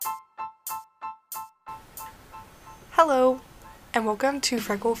Hello, and welcome to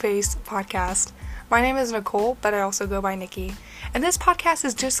Freckle Face Podcast. My name is Nicole, but I also go by Nikki. And this podcast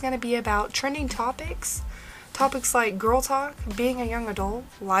is just going to be about trending topics. Topics like girl talk, being a young adult,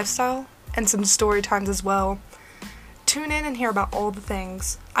 lifestyle, and some story times as well. Tune in and hear about all the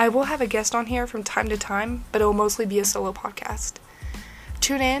things. I will have a guest on here from time to time, but it will mostly be a solo podcast.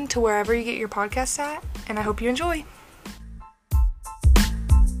 Tune in to wherever you get your podcasts at, and I hope you enjoy.